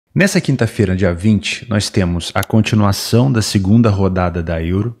Nessa quinta-feira, dia 20, nós temos a continuação da segunda rodada da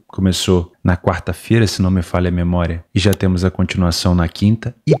Euro. Começou na quarta-feira, se não me falha a memória, e já temos a continuação na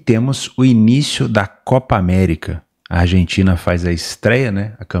quinta. E temos o início da Copa América. A Argentina faz a estreia,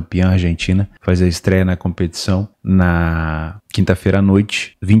 né? A campeã argentina faz a estreia na competição na quinta-feira à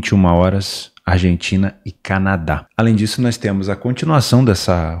noite, 21 horas, Argentina e Canadá. Além disso, nós temos a continuação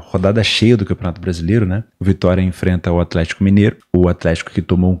dessa rodada cheia do Campeonato Brasileiro, né? O Vitória enfrenta o Atlético Mineiro, o Atlético que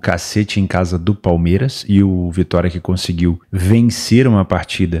tomou um cacete em casa do Palmeiras e o Vitória que conseguiu vencer uma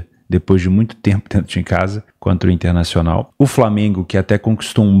partida depois de muito tempo dentro de casa, contra o Internacional. O Flamengo, que até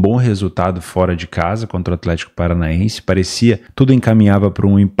conquistou um bom resultado fora de casa contra o Atlético Paranaense, parecia, tudo encaminhava para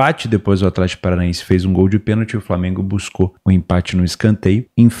um empate, depois o Atlético Paranaense fez um gol de pênalti e o Flamengo buscou um empate no escanteio.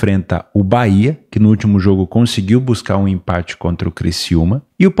 Enfrenta o Bahia, que no último jogo conseguiu buscar um empate contra o Criciúma,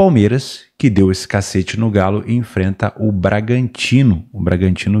 e o Palmeiras, que deu esse cacete no Galo e enfrenta o Bragantino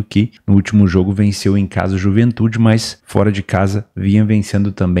que no último jogo venceu em casa o Juventude, mas fora de casa vinha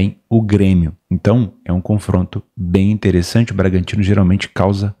vencendo também o Grêmio. Então é um confronto bem interessante. O Bragantino geralmente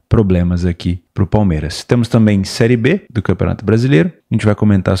causa problemas aqui para o Palmeiras. Temos também Série B do Campeonato Brasileiro. A gente vai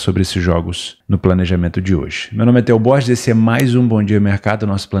comentar sobre esses jogos no planejamento de hoje. Meu nome é Theo Borges, esse é mais um Bom Dia Mercado,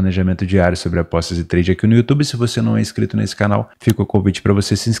 nosso planejamento diário sobre apostas e trade aqui no YouTube. Se você não é inscrito nesse canal, fica o convite para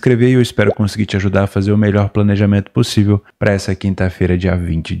você se inscrever e eu espero conseguir te ajudar a fazer o melhor planejamento possível para essa quinta-feira, dia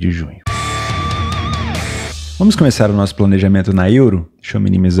 20 de junho. Vamos começar o nosso planejamento na Euro. Deixa eu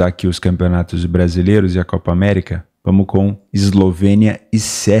minimizar aqui os campeonatos brasileiros e a Copa América. Vamos com Eslovênia e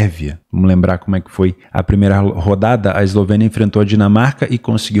Sérvia. Vamos lembrar como é que foi a primeira rodada. A Eslovênia enfrentou a Dinamarca e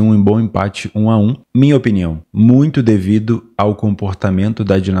conseguiu um bom empate 1-1. Minha opinião, muito devido ao comportamento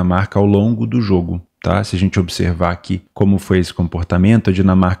da Dinamarca ao longo do jogo. Tá? Se a gente observar aqui como foi esse comportamento, a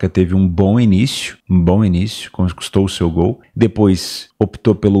Dinamarca teve um bom início, conquistou o seu gol, depois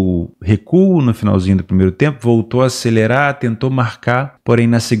optou pelo recuo no finalzinho do primeiro tempo, voltou a acelerar, tentou marcar, porém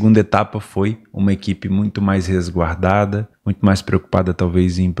na segunda etapa foi uma equipe muito mais resguardada, muito mais preocupada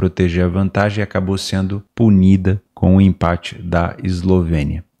talvez em proteger a vantagem e acabou sendo punida com o empate da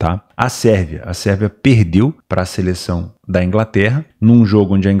Eslovênia. Tá? A Sérvia perdeu para a seleção da Inglaterra, num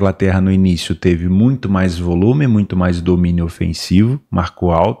jogo onde a Inglaterra no início teve muito mais volume, muito mais domínio ofensivo,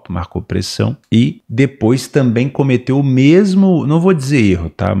 marcou alto, marcou pressão e depois também cometeu o mesmo, não vou dizer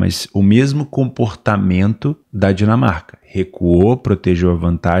erro, tá? Mas o mesmo comportamento da Dinamarca. Recuou, protegeu a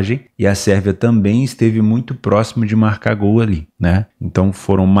vantagem e a Sérvia também esteve muito próximo de marcar gol ali, né? Então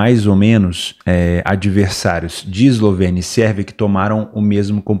foram mais ou menos adversários de Eslovênia e Sérvia que tomaram o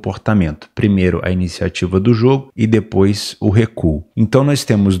mesmo comportamento. Primeiro a iniciativa do jogo e depois o recuo. Então nós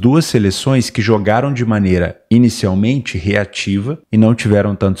temos duas seleções que jogaram de maneira inicialmente reativa e não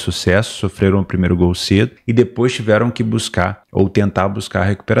tiveram tanto sucesso, sofreram o primeiro gol cedo e depois tiveram que buscar ou tentar buscar a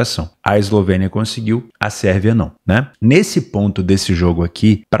recuperação. A Eslovênia conseguiu, a Sérvia não, né? Nesse ponto desse jogo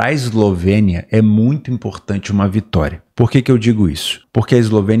aqui, para a Eslovênia é muito importante uma vitória. Por que eu digo isso? Porque a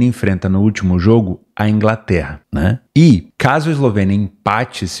Eslovênia enfrenta no último jogo a Inglaterra, né? E caso a Eslovênia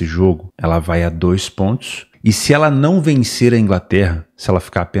empate esse jogo, ela vai a 2 pontos. E se ela não vencer a Inglaterra, se ela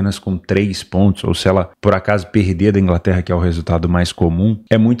ficar apenas com 3 pontos, ou se ela por acaso perder da Inglaterra, que é o resultado mais comum,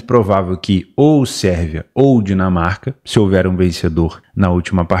 é muito provável que ou Sérvia ou Dinamarca, se houver um vencedor na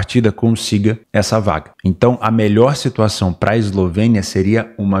última partida, consiga essa vaga. Então a melhor situação para a Eslovênia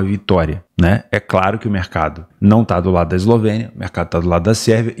seria uma vitória, né? É claro que o mercado não está do lado da Eslovênia, o mercado está do lado da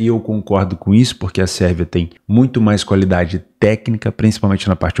Sérvia e eu concordo com isso porque a Sérvia tem muito mais qualidade técnica, principalmente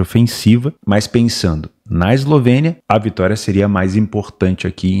na parte ofensiva, mas pensando na Eslovênia, a vitória seria mais importante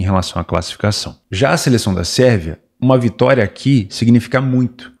aqui em relação à classificação. Já a seleção da Sérvia, uma vitória aqui significa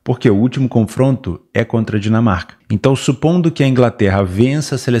muito, porque o último confronto é contra a Dinamarca. Então, supondo que a Inglaterra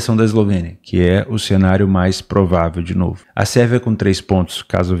vença a seleção da Eslovênia, que é o cenário mais provável de novo. A Sérvia com 3 pontos,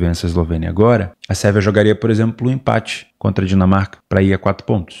 caso vença a Eslovênia agora, a Sérvia jogaria, por exemplo, um empate contra a Dinamarca para ir a 4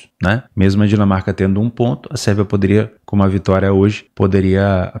 pontos, né? Mesmo a Dinamarca tendo 1 ponto, a Sérvia poderia, com uma vitória hoje,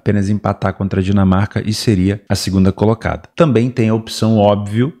 poderia apenas empatar contra a Dinamarca e seria a segunda colocada. Também tem a opção,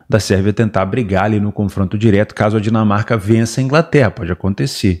 óbvio, da Sérvia tentar brigar ali no confronto direto, caso a Dinamarca vença a Inglaterra, pode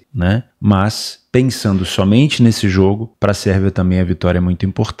acontecer, né? Mas pensando somente nesse jogo, para a Sérvia também a vitória é muito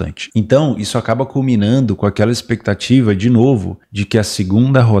importante. Então, isso acaba culminando com aquela expectativa, de novo, de que a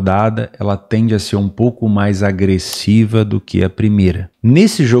segunda rodada ela tende a ser um pouco mais agressiva do que a primeira.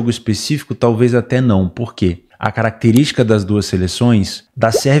 Nesse jogo específico, talvez até não. Por quê? A característica das duas seleções,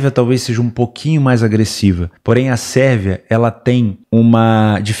 da Sérvia talvez seja um pouquinho mais agressiva, porém a Sérvia ela tem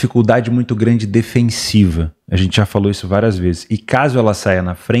uma dificuldade muito grande defensiva. A gente já falou isso várias vezes. E caso ela saia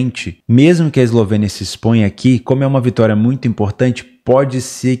na frente, mesmo que a Eslovênia se exponha aqui, como é uma vitória muito importante, pode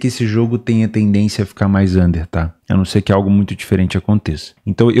ser que esse jogo tenha tendência a ficar mais under, tá? A não ser que algo muito diferente aconteça.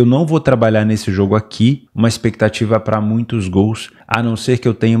 Então eu não vou trabalhar nesse jogo aqui uma expectativa para muitos gols, a não ser que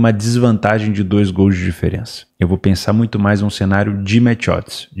eu tenha uma desvantagem de 2 gols de diferença. Eu vou pensar muito mais num cenário de match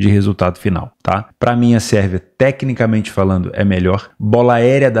odds, de resultado final, tá? Para mim a Sérvia, tecnicamente falando, é melhor. Bola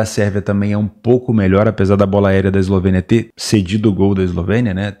aérea da Sérvia também é um pouco melhor, apesar da bola aérea da Eslovênia ter cedido o gol da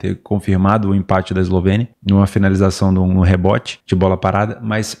Eslovênia, né? Ter confirmado o empate da Eslovênia numa finalização no rebote de bola parada,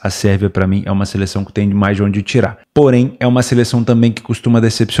 mas a Sérvia para mim é uma seleção que tem mais de onde tirar. Porém, é uma seleção também que costuma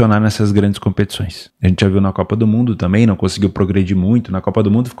decepcionar nessas grandes competições. A gente já viu na Copa do Mundo também, não conseguiu progredir muito. Na Copa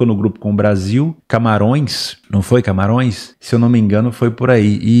do Mundo ficou no grupo com o Brasil, Camarões, não foi Camarões? Se eu não me engano foi por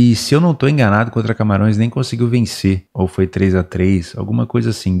aí. E se eu não estou enganado, contra Camarões nem conseguiu vencer. Ou foi 3-3, alguma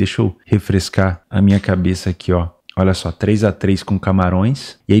coisa assim. Deixa eu refrescar a minha cabeça aqui, ó. Olha só, 3-3 com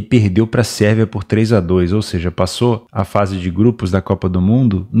Camarões, e aí perdeu para a Sérvia por 3-2, ou seja, passou a fase de grupos da Copa do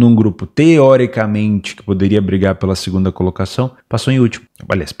Mundo num grupo teoricamente que poderia brigar pela segunda colocação, passou em último.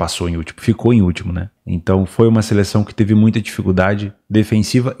 Aliás, passou em último, ficou em último, né? Então foi uma seleção que teve muita dificuldade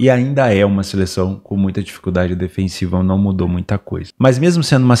defensiva e ainda é uma seleção com muita dificuldade defensiva, não mudou muita coisa. Mas mesmo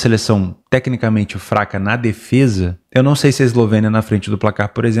sendo uma seleção tecnicamente fraca na defesa, eu não sei se a Eslovênia na frente do placar,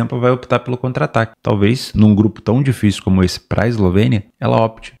 por exemplo, vai optar pelo contra-ataque. Talvez num grupo tão difícil como esse para a Eslovênia, ela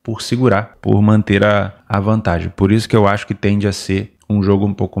opte por segurar, por manter a vantagem. Por isso que eu acho que tende a ser um jogo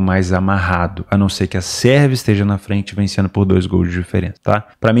um pouco mais amarrado, a não ser que a Sérvia esteja na frente vencendo por 2 gols de diferença, tá?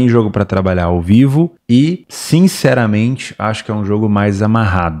 Para mim, jogo para trabalhar ao vivo e, sinceramente, acho que é um jogo mais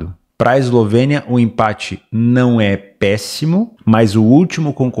amarrado. Para a Eslovênia, o empate não é péssimo, mas o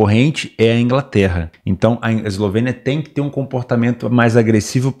último concorrente é a Inglaterra. Então a Eslovênia tem que ter um comportamento mais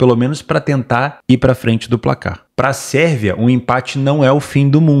agressivo, pelo menos para tentar ir para frente do placar. Para a Sérvia, um empate não é o fim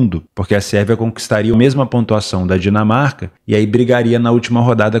do mundo, porque a Sérvia conquistaria a mesma pontuação da Dinamarca e aí brigaria na última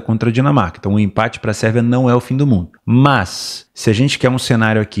rodada contra a Dinamarca. Então o empate para a Sérvia não é o fim do mundo. Mas, se a gente quer um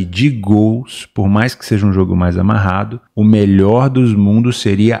cenário aqui de gols, por mais que seja um jogo mais amarrado, o melhor dos mundos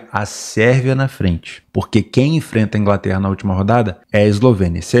seria a Sérvia na frente. Porque quem enfrenta a Inglaterra na última rodada é a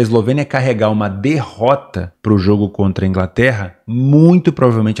Eslovênia. Se a Eslovênia carregar uma derrota para o jogo contra a Inglaterra, muito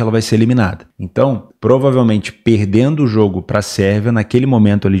provavelmente ela vai ser eliminada. Então, provavelmente perdendo o jogo para a Sérvia, naquele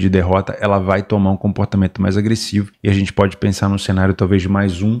momento ali de derrota, ela vai tomar um comportamento mais agressivo e a gente pode pensar num cenário talvez de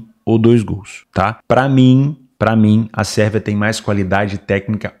mais 1 ou 2 gols, tá? Para mim, a Sérvia tem mais qualidade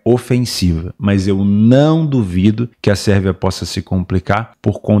técnica ofensiva, mas eu não duvido que a Sérvia possa se complicar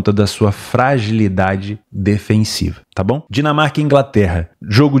por conta da sua fragilidade defensiva, tá bom? Dinamarca e Inglaterra,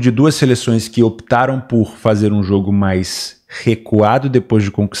 jogo de 2 seleções que optaram por fazer um jogo mais recuado depois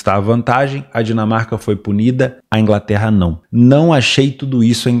de conquistar a vantagem. A Dinamarca foi punida, a Inglaterra não. Não achei tudo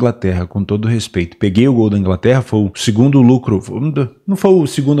isso a Inglaterra, com todo respeito. Peguei o gol da Inglaterra, foi o segundo lucro, não foi o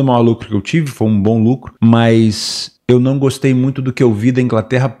segundo maior lucro que eu tive, foi um bom lucro, mas eu não gostei muito do que eu vi da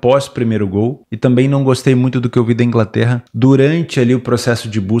Inglaterra pós primeiro gol e também não gostei muito do que eu vi da Inglaterra durante ali o processo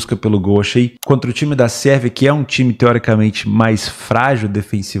de busca pelo gol. Achei contra o time da Sérvia, que é um time teoricamente mais frágil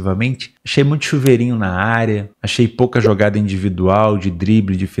defensivamente, achei muito chuveirinho na área, achei pouca jogada individual, de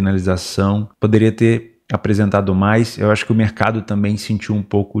drible, de finalização. Poderia ter apresentado mais. Eu acho que o mercado também sentiu um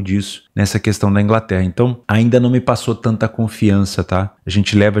pouco disso nessa questão da Inglaterra. Então, ainda não me passou tanta confiança, tá? A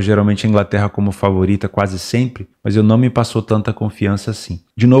gente leva geralmente a Inglaterra como favorita quase sempre, mas eu não me passou tanta confiança assim.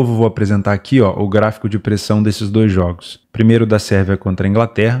 De novo, vou apresentar aqui, ó, o gráfico de pressão desses 2 jogos. Primeiro da Sérvia contra a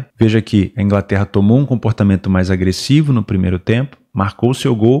Inglaterra. Veja que a Inglaterra tomou um comportamento mais agressivo no primeiro tempo, marcou o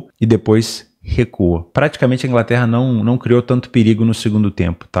seu gol e depois recua. Praticamente a Inglaterra não criou tanto perigo no segundo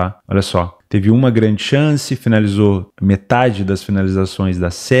tempo, tá? Olha só, teve uma grande chance, finalizou metade das finalizações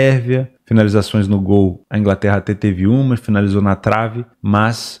da Sérvia, finalizações no gol, a Inglaterra até teve uma, finalizou na trave,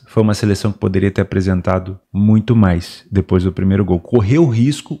 mas foi uma seleção que poderia ter apresentado muito mais depois do primeiro gol. Correu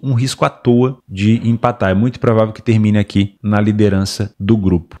um risco à toa de empatar. É muito provável que termine aqui na liderança do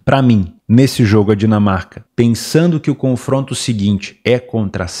grupo. Para mim, nesse jogo, a Dinamarca, pensando que o confronto seguinte é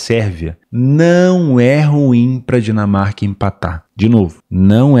contra a Sérvia, não é ruim para a Dinamarca empatar. De novo,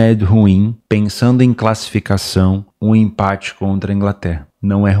 não é ruim, pensando em classificação, um empate contra a Inglaterra.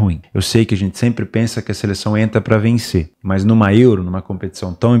 Não é ruim. Eu sei que a gente sempre pensa que a seleção entra para vencer, mas numa Euro, numa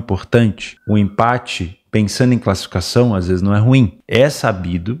competição tão importante, o empate, pensando em classificação, às vezes não é ruim. É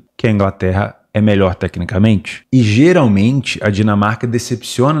sabido que a Inglaterra é melhor tecnicamente e geralmente a Dinamarca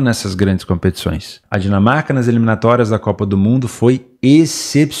decepciona nessas grandes competições. A Dinamarca nas eliminatórias da Copa do Mundo foi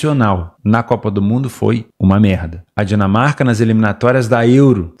excepcional. Na Copa do Mundo foi uma merda. A Dinamarca nas eliminatórias da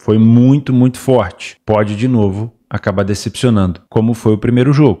Euro foi muito, muito forte. Pode de novo acabar decepcionando, como foi o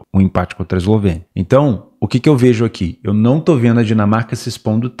primeiro jogo, um empate contra a Eslovênia. Então, o que eu vejo aqui? Eu não tô vendo a Dinamarca se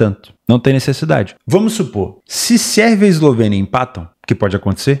expondo tanto. Não tem necessidade. Vamos supor, se Sérvia e Eslovênia empatam, que pode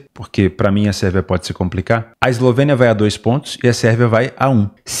acontecer, porque para mim a Sérvia pode se complicar, a Eslovênia vai a 2 pontos e a Sérvia vai a 1.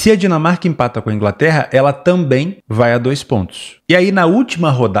 Se a Dinamarca empata com a Inglaterra, ela também vai a 2 pontos. E aí na última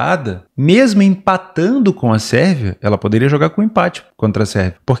rodada, mesmo empatando com a Sérvia, ela poderia jogar com empate contra a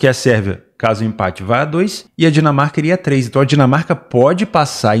Sérvia, porque a Sérvia, caso o empate, vai a 2 e a Dinamarca iria a 3. Então a Dinamarca pode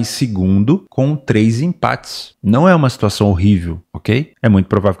passar em segundo com 3 empates. Não é uma situação horrível, ok? É muito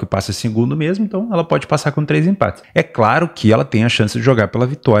provável que passe em segundo mesmo, então ela pode passar com 3 empates. É claro que ela tem a chance de jogar pela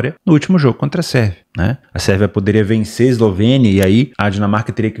vitória no último jogo contra a Sérvia, né? A Sérvia poderia vencer a Eslovênia e aí a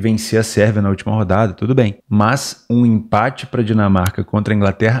Dinamarca teria que vencer a Sérvia na última rodada, tudo bem. Mas um empate para a Dinamarca contra a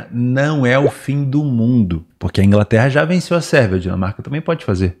Inglaterra não é o fim do mundo, porque a Inglaterra já venceu a Sérvia, a Dinamarca também pode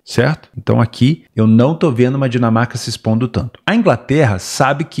fazer, certo? Então aqui eu não tô vendo uma Dinamarca se expondo tanto. A Inglaterra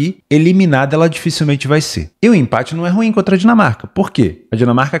sabe que eliminada ela dificilmente vai ser. E o empate não é ruim contra a Dinamarca. Por quê? A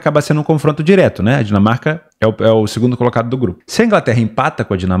Dinamarca acaba sendo um confronto direto, né? A Dinamarca é o segundo colocado do grupo. Se a Inglaterra empata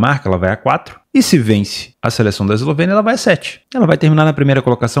com a Dinamarca, ela vai a 4. E se vence a seleção da Eslovênia, ela vai a 7. Ela vai terminar na primeira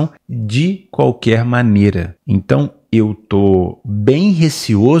colocação de qualquer maneira. Então, eu tô bem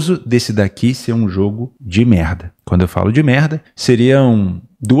receoso desse daqui ser um jogo de merda. Quando eu falo de merda, seriam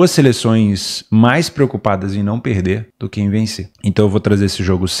 2 seleções mais preocupadas em não perder do que em vencer. Então eu vou trazer esse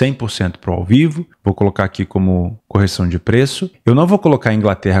jogo 100% para o ao vivo, vou colocar aqui como correção de preço. Eu não vou colocar a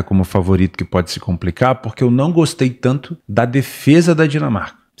Inglaterra como favorito, que pode se complicar, porque eu não gostei tanto da defesa da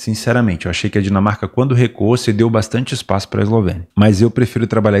Dinamarca. Sinceramente, eu achei que a Dinamarca, quando recuou, cedeu bastante espaço para a Eslovênia. Mas eu prefiro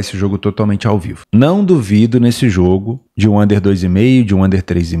trabalhar esse jogo totalmente ao vivo. Não duvido nesse jogo de um under 2,5, de um under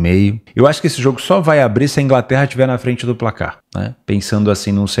 3,5. Eu acho que esse jogo só vai abrir se a Inglaterra estiver na frente do placar, né? Pensando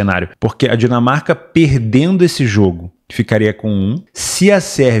assim num cenário. Porque a Dinamarca, perdendo esse jogo, ficaria com 1. Se a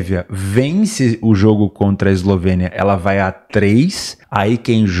Sérvia vence o jogo contra a Eslovênia, ela vai a 3. Aí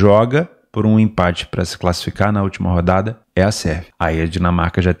quem joga por um empate para se classificar na última rodada é a Sérvia. Aí a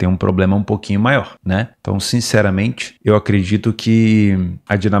Dinamarca já tem um problema um pouquinho maior, né? Então, sinceramente, eu acredito que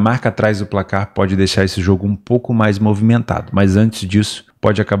a Dinamarca atrás do placar pode deixar esse jogo um pouco mais movimentado. Mas antes disso,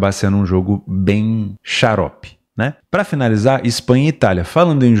 pode acabar sendo um jogo bem xarope, né? Para finalizar, Espanha e Itália.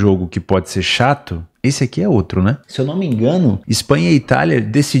 Falando em jogo que pode ser chato, esse aqui é outro, né? Se eu não me engano, Espanha e Itália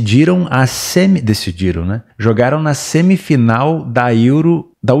decidiram, né? Jogaram na semifinal da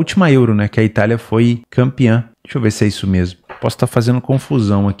Euro, da última Euro, né? Que a Itália foi campeã. Deixa eu ver se é isso mesmo. Posso estar fazendo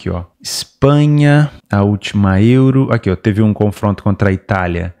confusão aqui, ó. Espanha, a última Euro. Aqui, ó. Teve um confronto contra a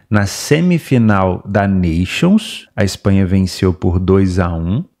Itália na semifinal da Nations. A Espanha venceu por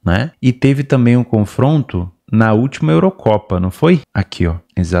 2-1, né? E teve também um confronto na última Eurocopa, não foi? Aqui, ó.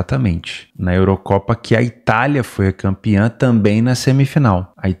 Exatamente. Na Eurocopa que a Itália foi a campeã também na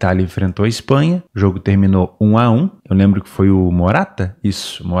semifinal. A Itália enfrentou a Espanha, o jogo terminou 1-1. Eu lembro que foi o Morata,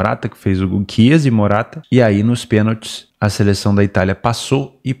 isso, Morata que fez o gol, Chiesa e Morata. E aí nos pênaltis a seleção da Itália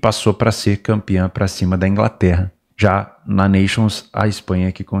passou para ser campeã para cima da Inglaterra. Já na Nations, a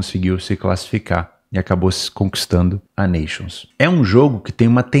Espanha que conseguiu se classificar e acabou conquistando a Nations. É um jogo que tem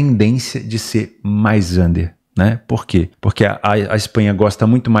uma tendência de ser mais under, né? Por quê? Porque a Espanha gosta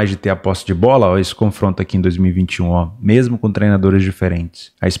muito mais de ter a posse de bola, ó, esse confronto aqui em 2021, ó, mesmo com treinadores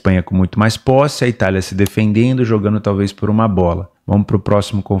diferentes. A Espanha com muito mais posse, a Itália se defendendo, jogando talvez por uma bola. Vamos para o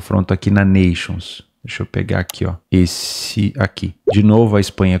próximo confronto aqui na Nations. Deixa eu pegar aqui, ó, esse aqui. De novo a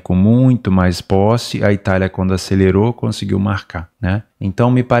Espanha com muito mais posse, a Itália quando acelerou conseguiu marcar, né?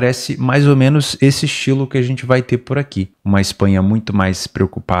 Então me parece mais ou menos esse estilo que a gente vai ter por aqui. Uma Espanha muito mais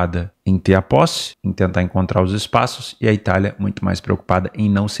preocupada em ter a posse, em tentar encontrar os espaços, e a Itália muito mais preocupada em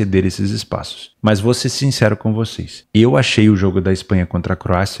não ceder esses espaços. Mas vou ser sincero com vocês, eu achei o jogo da Espanha contra a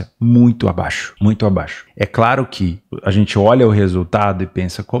Croácia muito abaixo, muito abaixo. É claro que a gente olha o resultado e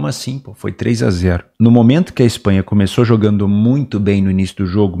pensa, como assim? Pô, foi 3-0. No momento que a Espanha começou jogando muito bem no início do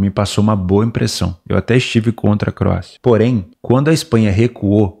jogo, me passou uma boa impressão. Eu até estive contra a Croácia. Porém, quando a Espanha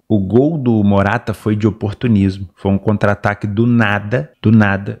recuou, o gol do Morata foi de oportunismo. Foi um contra-ataque do nada,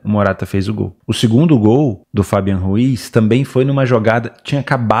 o Morata fez o gol. O segundo gol do Fabian Ruiz também foi numa jogada, tinha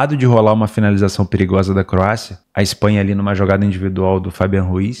acabado de rolar uma finalização perigosa da Croácia. A Espanha ali numa jogada individual do Fabian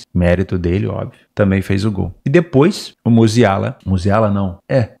Ruiz, mérito dele, óbvio, também fez o gol. E depois, o Musiala não,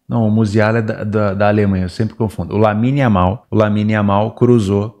 o Musiala é da Alemanha, eu sempre confundo. O Lamine Yamal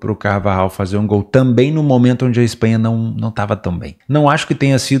cruzou para o Carvajal fazer um gol também no momento onde a Espanha não estava tão bem. Não acho que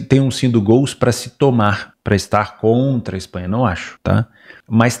tenham sido gols para se tomar, para estar contra a Espanha, não acho, tá?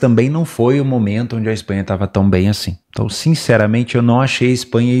 Mas também não foi o momento onde a Espanha estava tão bem assim. Então, sinceramente, eu não achei a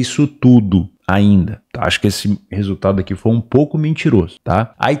Espanha isso tudo. ainda. Acho que esse resultado aqui foi um pouco mentiroso,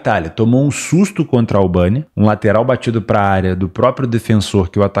 tá? A Itália tomou um susto contra a Albânia, um lateral batido para a área do próprio defensor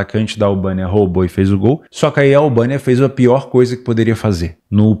que o atacante da Albânia roubou e fez o gol, só que aí a Albânia fez a pior coisa que poderia fazer.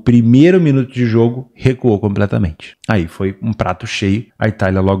 No primeiro minuto de jogo, recuou completamente. Aí foi um prato cheio, a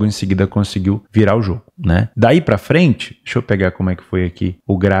Itália logo em seguida conseguiu virar o jogo, né? Daí para frente, deixa eu pegar como é que foi aqui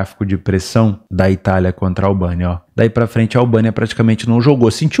o gráfico de pressão da Itália contra a Albânia, ó. Daí pra frente a Albânia praticamente não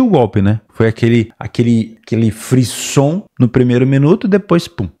jogou, sentiu o golpe, né? Foi aquele frisson no primeiro minuto, depois,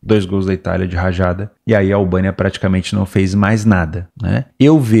 pum, 2 gols da Itália de rajada, e aí a Albânia praticamente não fez mais nada, né?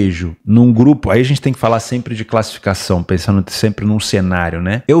 Eu vejo num grupo, aí a gente tem que falar sempre de classificação, pensando sempre num cenário,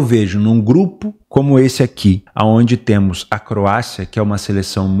 né? Eu vejo num grupo como esse aqui, onde temos a Croácia, que é uma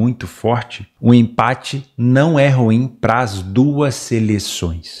seleção muito forte, o empate não é ruim para as duas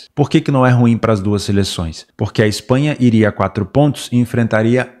seleções. Por que não é ruim para as duas seleções? Porque a Espanha iria a 4 pontos e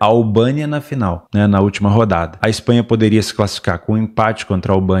enfrentaria a Albânia na final, né, na última rodada. A Espanha poderia se classificar com um empate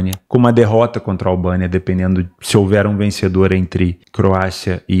contra a Albânia, com uma derrota contra a Albânia, dependendo se houver um vencedor entre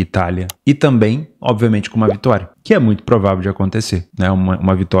Croácia e Itália, e também, obviamente, com uma vitória, que é muito provável de acontecer, né?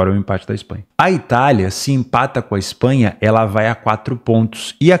 Uma vitória ou um empate da Espanha. A Itália, se empata com a Espanha, ela vai a 4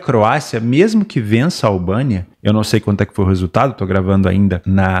 pontos. E a Croácia, mesmo que vença a Albânia, eu não sei quanto é que foi o resultado, estou gravando ainda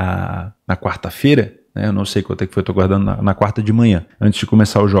na quarta-feira, né? Eu não sei quanto é que foi, estou guardando na quarta de manhã, antes de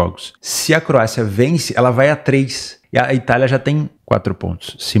começar os jogos. Se a Croácia vence, ela vai a 3. E a Itália já tem 4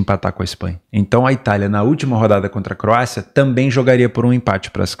 pontos, se empatar com a Espanha. Então a Itália, na última rodada contra a Croácia, também jogaria por um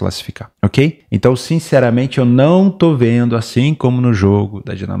empate para se classificar, ok? Então, sinceramente, eu não tô vendo, assim como no jogo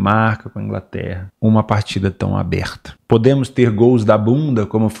da Dinamarca com a Inglaterra, uma partida tão aberta. Podemos ter gols da bunda,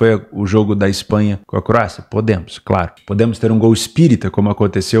 como foi o jogo da Espanha com a Croácia? Podemos, claro. Podemos ter um gol espírita, como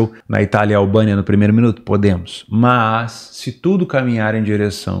aconteceu na Itália e Albânia no primeiro minuto? Podemos. Mas, se tudo caminhar em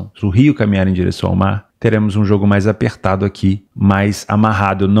direção, se o rio caminhar em direção ao mar, teremos um jogo mais apertado aqui, mais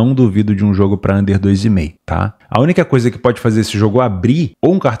amarrado. Eu não duvido de um jogo para under 2,5, tá? A única coisa que pode fazer esse jogo abrir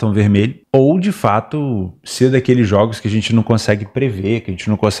ou um cartão vermelho, ou de fato ser daqueles jogos que a gente não consegue prever, que a gente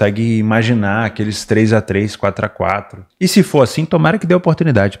não consegue imaginar, aqueles 3-3, 4-4. E se for assim, tomara que dê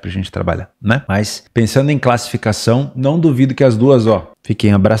oportunidade pra gente trabalhar, né? Mas pensando em classificação, não duvido que as duas,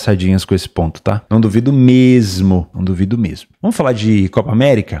 fiquem abraçadinhas com esse ponto, tá? Não duvido mesmo, não duvido mesmo. Vamos falar de Copa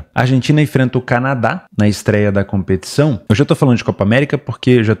América? A Argentina enfrenta o Canadá na estreia da competição. Eu já tô falando de Copa América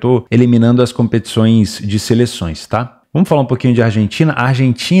porque eu já tô eliminando as competições de seleções, tá? Vamos falar um pouquinho de Argentina. A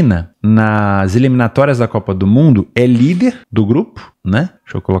Argentina, nas eliminatórias da Copa do Mundo, é líder do grupo, né?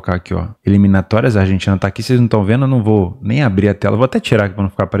 Deixa eu colocar aqui, eliminatórias, a Argentina tá aqui, vocês não estão vendo, eu não vou nem abrir a tela, vou até tirar aqui para não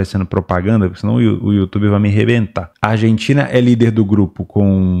ficar aparecendo propaganda, porque senão o YouTube vai me arrebentar. A Argentina é líder do grupo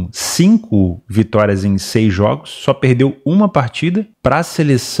com 5 vitórias em 6 jogos, só perdeu uma partida para a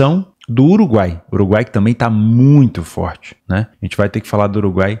seleção do Uruguai. O Uruguai que também tá muito forte, né? A gente vai ter que falar do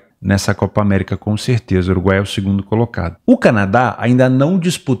Uruguai nessa Copa América com certeza. O Uruguai é o segundo colocado. O Canadá ainda não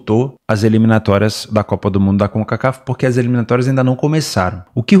disputou as eliminatórias da Copa do Mundo da CONCACAF porque as eliminatórias ainda não começaram.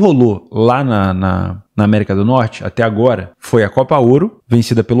 O que rolou lá na América do Norte, até agora, foi a Copa Ouro,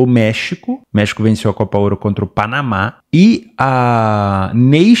 vencida pelo México. O México venceu a Copa Ouro contra o Panamá. E a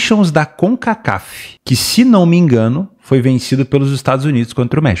Nations da CONCACAF, que, se não me engano, foi vencido pelos Estados Unidos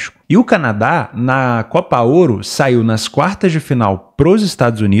contra o México. E o Canadá, na Copa Ouro, saiu nas quartas de final para os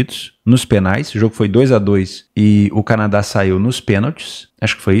Estados Unidos, nos penais. O jogo foi 2-2 e o Canadá saiu nos pênaltis.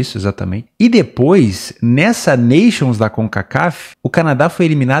 Acho que foi isso, exatamente. E depois, nessa Nations da CONCACAF, o Canadá foi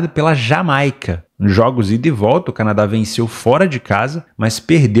eliminado pela Jamaica. Jogos ida e volta, o Canadá venceu fora de casa, mas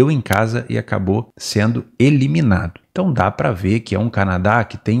perdeu em casa e acabou sendo eliminado. Então dá para ver que é um Canadá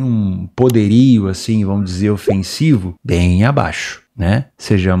que tem um poderio, assim, vamos dizer, ofensivo, bem abaixo, né?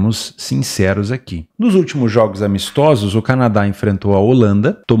 Sejamos sinceros aqui. Nos últimos jogos amistosos, o Canadá enfrentou a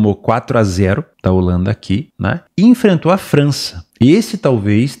Holanda, tomou 4-0 da Holanda aqui, né? E enfrentou a França. Esse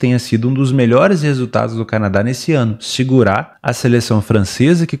talvez tenha sido um dos melhores resultados do Canadá nesse ano, segurar a seleção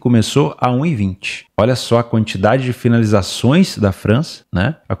francesa que começou a 1,20. Olha só a quantidade de finalizações da França,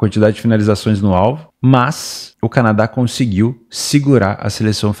 né? A quantidade de finalizações no alvo, mas o Canadá conseguiu segurar a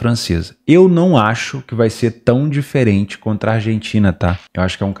seleção francesa. Eu não acho que vai ser tão diferente contra a Argentina, tá? Eu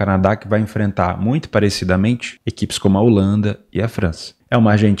acho que é um Canadá que vai enfrentar, muito parecidamente, equipes como a Holanda e a França. É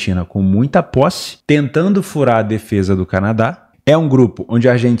uma Argentina com muita posse, tentando furar a defesa do Canadá. É um grupo onde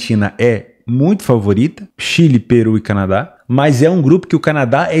a Argentina é muito favorita, Chile, Peru e Canadá, mas é um grupo que o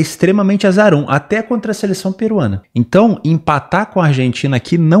Canadá é extremamente azarão, até contra a seleção peruana. Então, empatar com a Argentina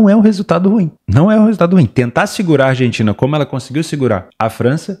aqui não é um resultado ruim. Não é um resultado ruim. Tentar segurar a Argentina como ela conseguiu segurar a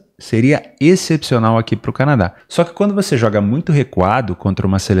França seria excepcional aqui para o Canadá. Só que quando você joga muito recuado contra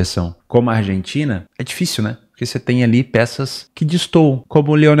uma seleção como a Argentina, é difícil, né? Porque você tem ali peças que destoam,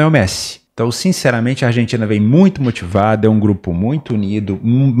 como o Lionel Messi. Então, sinceramente, a Argentina vem muito motivada, é um grupo muito unido,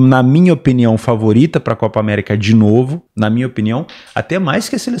 na minha opinião, favorita para a Copa América de novo, na minha opinião, até mais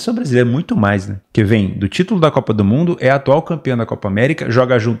que a seleção brasileira, muito mais, né? Que vem do título da Copa do Mundo, é atual campeão da Copa América,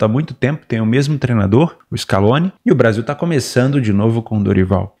 joga junto há muito tempo, tem o mesmo treinador, o Scaloni, e o Brasil está começando de novo com o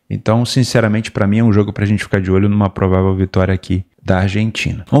Dorival. Então, sinceramente, para mim é um jogo para a gente ficar de olho numa provável vitória aqui da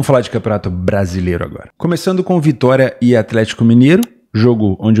Argentina. Vamos falar de Campeonato Brasileiro agora. Começando com Vitória e Atlético Mineiro.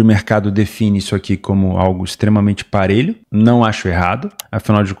 Jogo onde o mercado define isso aqui como algo extremamente parelho, não acho errado,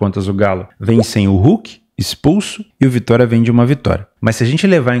 afinal de contas o Galo vem sem o Hulk, expulso, e o Vitória vem de uma vitória. Mas se a gente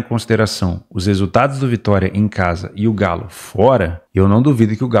levar em consideração os resultados do Vitória em casa e o Galo fora, eu não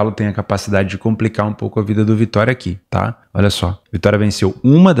duvido que o Galo tenha a capacidade de complicar um pouco a vida do Vitória aqui, tá? Olha só, Vitória venceu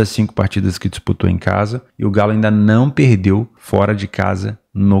uma das 5 partidas que disputou em casa e o Galo ainda não perdeu fora de casa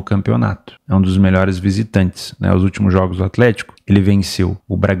no campeonato. É um dos melhores visitantes, né? Os últimos jogos do Atlético, ele venceu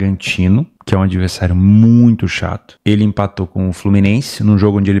o Bragantino, que é um adversário muito chato. Ele empatou com o Fluminense, num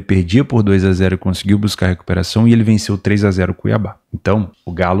jogo onde ele perdia por 2-0 e conseguiu buscar recuperação, e ele venceu 3-0 o Cuiabá. Então,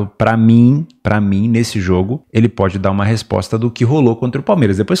 o Galo, pra mim, nesse jogo, ele pode dar uma resposta do que rolou contra o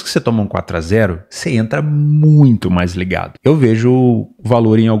Palmeiras. Depois que você toma um 4-0, você entra muito mais ligado. Eu vejo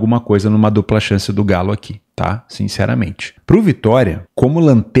valor em alguma coisa numa dupla chance do Galo aqui, tá? Sinceramente. Pro Vitória, como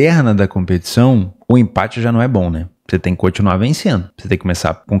lanterna da competição, o empate já não é bom, né? Você tem que continuar vencendo. Você tem que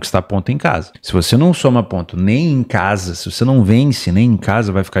começar a conquistar ponto em casa. Se você não soma ponto nem em casa, se você não vence nem em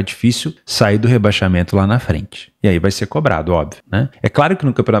casa, vai ficar difícil sair do rebaixamento lá na frente. E aí vai ser cobrado, óbvio, né? É claro que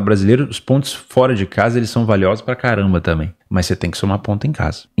no Campeonato Brasileiro, os pontos fora de casa, eles são valiosos pra caramba também. Mas você tem que somar ponto em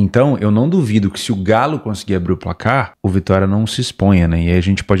casa. Então, eu não duvido que se o Galo conseguir abrir o placar, o Vitória não se exponha, né? E aí a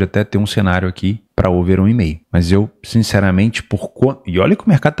gente pode até ter um cenário aqui para over 1,5. Mas eu, sinceramente, e olha que o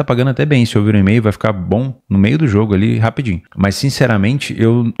mercado tá pagando até bem. Se over 1,5 vai ficar bom no meio do jogo ali, rapidinho. Mas, sinceramente,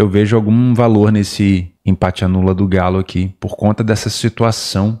 eu vejo algum valor nesse empate anula do Galo aqui, por conta dessa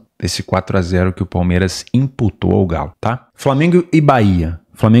situação, desse 4-0 que o Palmeiras imputou ao Galo, tá? Flamengo e Bahia.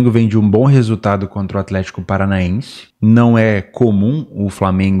 O Flamengo vem de um bom resultado contra o Atlético Paranaense. Não é comum o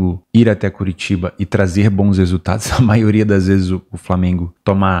Flamengo ir até Curitiba e trazer bons resultados. A maioria das vezes o Flamengo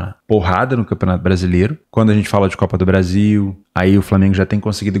toma porrada no Campeonato Brasileiro. Quando a gente fala de Copa do Brasil, aí o Flamengo já tem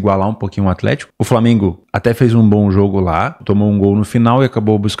conseguido igualar um pouquinho o Atlético. O Flamengo até fez um bom jogo lá, tomou um gol no final e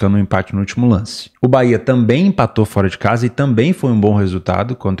acabou buscando um empate no último lance. O Bahia também empatou fora de casa e também foi um bom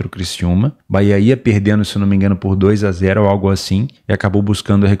resultado contra o Criciúma. O Bahia ia perdendo, se não me engano, por 2-0 ou algo assim e acabou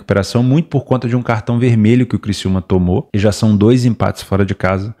buscando a recuperação muito por conta de um cartão vermelho que o Criciúma tomou. E já são 2 empates fora de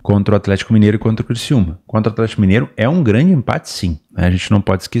casa contra o Atlético Mineiro e contra o Criciúma. Contra o Atlético Mineiro é um grande empate, sim. A gente não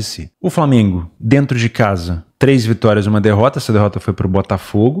pode esquecer. O Flamengo, dentro de casa, 3 vitórias e 1 derrota. Essa derrota foi para o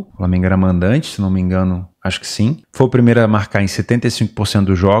Botafogo. O Flamengo era mandante, se não me engano, acho que sim. Foi o primeiro a marcar em 75%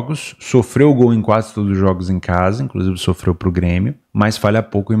 dos jogos. Sofreu gol em quase todos os jogos em casa, inclusive sofreu para o Grêmio, mas falha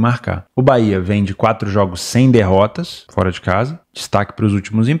pouco em marcar. O Bahia vem de 4 jogos sem derrotas fora de casa. Destaque para os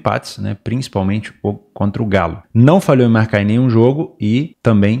últimos empates, né? Principalmente contra o Galo. Não falhou em marcar em nenhum jogo e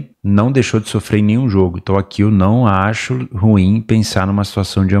também não deixou de sofrer em nenhum jogo. Então aqui eu não acho ruim pensar numa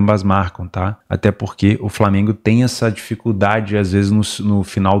situação de ambas marcam, tá? Até porque o Flamengo tem essa dificuldade, às vezes, no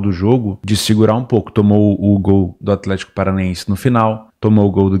final do jogo, de segurar um pouco. Tomou o gol do Atlético Paranaense no final, tomou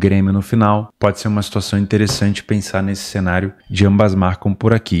o gol do Grêmio no final. Pode ser uma situação interessante pensar nesse cenário de ambas marcam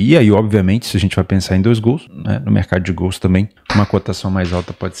por aqui. E aí, obviamente, se a gente vai pensar em 2 gols, né, no mercado de gols também, uma cotação mais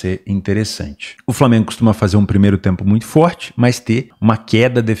alta pode ser interessante. O Flamengo costuma fazer um primeiro tempo muito forte, mas ter uma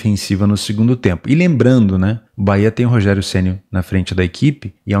queda defensiva no segundo tempo. E lembrando, né, o Bahia tem o Rogério Ceni na frente da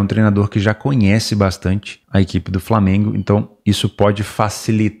equipe e é um treinador que já conhece bastante a equipe do Flamengo, então isso pode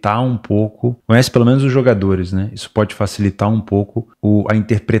facilitar um pouco, conhece pelo menos os jogadores, né? Isso pode facilitar um pouco a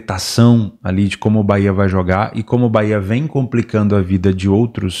interpretação ali de como o Bahia vai jogar, e como o Bahia vem complicando a vida de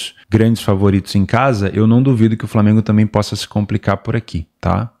outros grandes favoritos em casa, eu não duvido que o Flamengo também possa se complicar por aqui,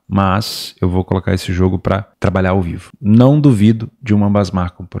 tá? Mas eu vou colocar esse jogo para trabalhar ao vivo. Não duvido de uma ambas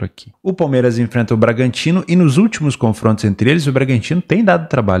marcam por aqui. O Palmeiras enfrenta o Bragantino e nos últimos confrontos entre eles, o Bragantino tem dado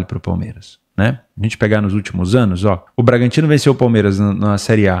trabalho para o Palmeiras, né? A gente pegar nos últimos anos, ó, o Bragantino venceu o Palmeiras na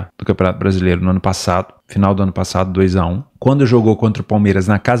Série A do Campeonato Brasileiro no ano passado, final do ano passado, 2-1. Quando jogou contra o Palmeiras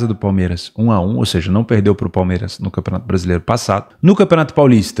na casa do Palmeiras, 1-1, ou seja, não perdeu para o Palmeiras no Campeonato Brasileiro passado. No Campeonato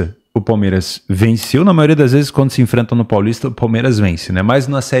Paulista, o Palmeiras venceu. Na maioria das vezes, quando se enfrentam no Paulista, o Palmeiras vence, né? Mas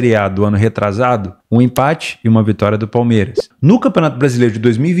na Série A do ano retrasado, um empate e uma vitória do Palmeiras. No Campeonato Brasileiro de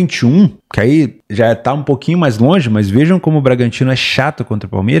 2021, que aí já tá um pouquinho mais longe, mas vejam como o Bragantino é chato contra o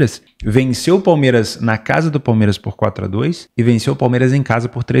Palmeiras, venceu o Palmeiras na casa do Palmeiras por 4-2 e venceu o Palmeiras em casa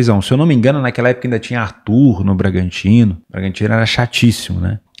por 3-1. Se eu não me engano, naquela época ainda tinha Arthur no Bragantino. O Bragantino era chatíssimo,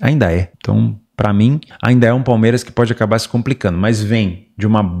 né? Ainda é. Então, para mim, ainda é um Palmeiras que pode acabar se complicando, mas vem de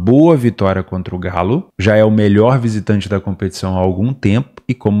uma boa vitória contra o Galo, já é o melhor visitante da competição há algum tempo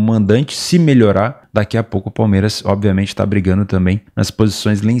e como mandante, se melhorar, daqui a pouco o Palmeiras obviamente está brigando também nas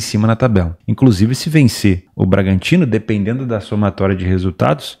posições lá em cima na tabela. Inclusive, se vencer o Bragantino, dependendo da somatória de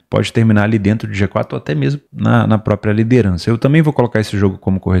resultados, pode terminar ali dentro de G4 ou até mesmo na própria liderança. Eu também vou colocar esse jogo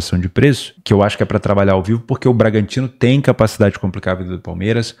como correção de preço, que eu acho que é para trabalhar ao vivo, porque o Bragantino tem capacidade de complicar a vida do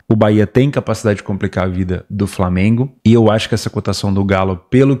Palmeiras, o Bahia tem capacidade de complicar a vida do Flamengo, e eu acho que essa cotação do Galo,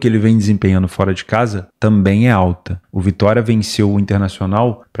 pelo que ele vem desempenhando fora de casa, também é alta. O Vitória venceu o Internacional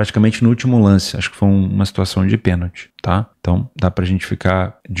praticamente no último lance, acho que foi uma situação de pênalti, tá? Então dá pra gente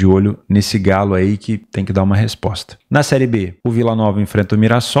ficar de olho nesse Galo aí que tem que dar uma resposta. Na Série B, o Vila Nova enfrenta o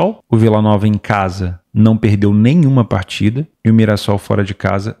Mirassol, o Vila Nova em casa não perdeu nenhuma partida e o Mirassol fora de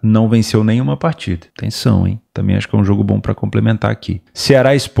casa não venceu nenhuma partida. Atenção, hein? Também acho que é um jogo bom para complementar aqui.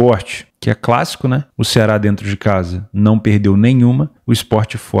 Ceará Sport, que é clássico, né? O Ceará dentro de casa não perdeu nenhuma, o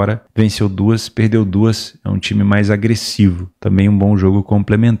Sport fora venceu 2, perdeu 2, é um time mais agressivo. Também um bom jogo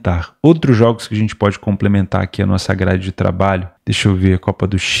complementar. Outros jogos que a gente pode complementar aqui a nossa grade de trabalho, deixa eu ver, Copa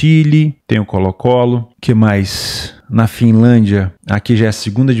do Chile, tem o Colo-Colo, que mais? Na Finlândia, aqui já é a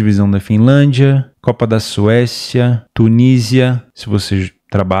segunda divisão da Finlândia, Copa da Suécia, Tunísia, se você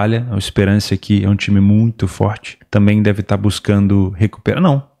trabalha, o Esperance aqui é um time muito forte, também deve estar buscando recuperar,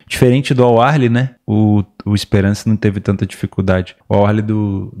 não, diferente do Al-Ahly, né, o Esperance não teve tanta dificuldade, o Al-Ahly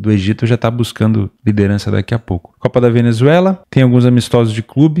do Egito já está buscando liderança daqui a pouco. Copa da Venezuela, tem alguns amistosos de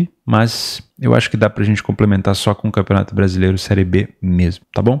clube, mas eu acho que dá pra gente complementar só com o Campeonato Brasileiro Série B mesmo,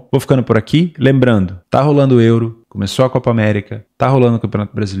 tá bom? Vou ficando por aqui, lembrando, tá rolando o Euro, começou a Copa América, tá rolando o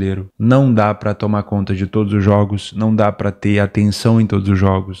Campeonato Brasileiro, não dá pra tomar conta de todos os jogos, não dá pra ter atenção em todos os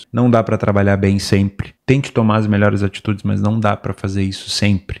jogos, não dá pra trabalhar bem sempre. Tente tomar as melhores atitudes, mas não dá pra fazer isso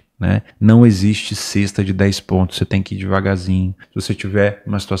sempre, né? Não existe cesta de 10 pontos, você tem que ir devagarzinho. Se você tiver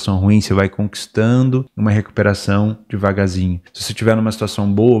uma situação ruim, você vai conquistando uma recuperação devagarzinho. Se você tiver numa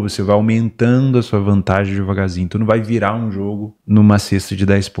situação boa, você vai aumentando a sua vantagem devagarzinho. Tu não vai virar um jogo numa cesta de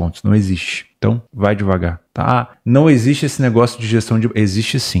 10 pontos, não existe. Então, vai devagar, tá? Não existe esse negócio de gestão de...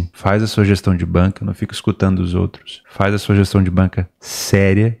 Existe sim. Faz a sua gestão de banca, não fica escutando os outros. Faz a sua gestão de banca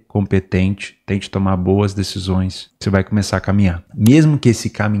séria, competente, tente tomar boas decisões. Você vai começar a caminhar. Mesmo que esse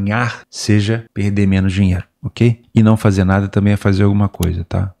caminhar seja perder menos dinheiro, ok? E não fazer nada também é fazer alguma coisa,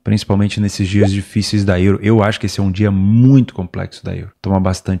 tá? Principalmente nesses dias difíceis da Euro. Eu acho que esse é um dia muito complexo da Euro. Toma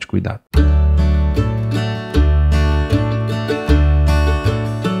bastante cuidado.